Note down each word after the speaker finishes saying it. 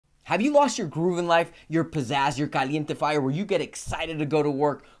Have you lost your groove in life, your pizzazz, your caliente fire, where you get excited to go to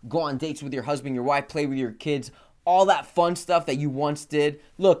work, go on dates with your husband, your wife, play with your kids, all that fun stuff that you once did?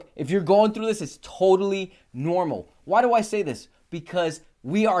 Look, if you're going through this, it's totally normal. Why do I say this? Because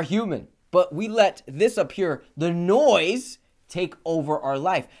we are human, but we let this up here, the noise, take over our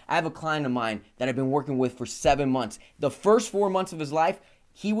life. I have a client of mine that I've been working with for 7 months. The first 4 months of his life,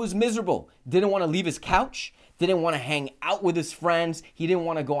 he was miserable. Didn't want to leave his couch. Didn't want to hang out with his friends. He didn't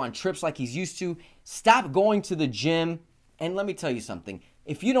want to go on trips like he's used to. Stop going to the gym. And let me tell you something.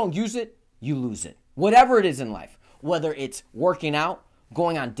 If you don't use it, you lose it. Whatever it is in life, whether it's working out,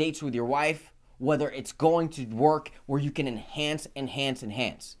 going on dates with your wife, whether it's going to work where you can enhance.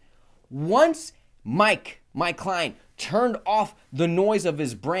 Once Mike, my client, turned off the noise of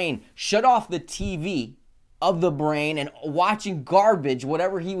his brain, shut off the TV of the brain and watching garbage,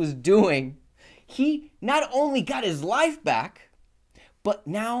 whatever he was doing, he not only got his life back, but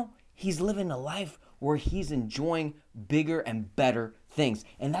now he's living a life where he's enjoying bigger and better things.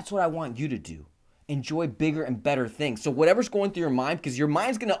 And that's what I want you to do. Enjoy bigger and better things. So whatever's going through your mind, because your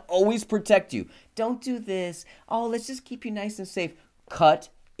mind's going to always protect you. Don't do this. Oh, let's just keep you nice and safe. Cut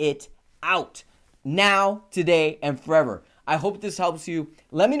it out. Now, today, and forever. I hope this helps you.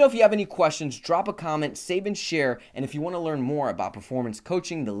 Let me know if you have any questions. Drop a comment, save and share. And if you want to learn more about performance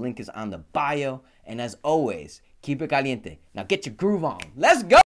coaching, the link is on the bio. And as always, keep it caliente. Now get your groove on. Let's go.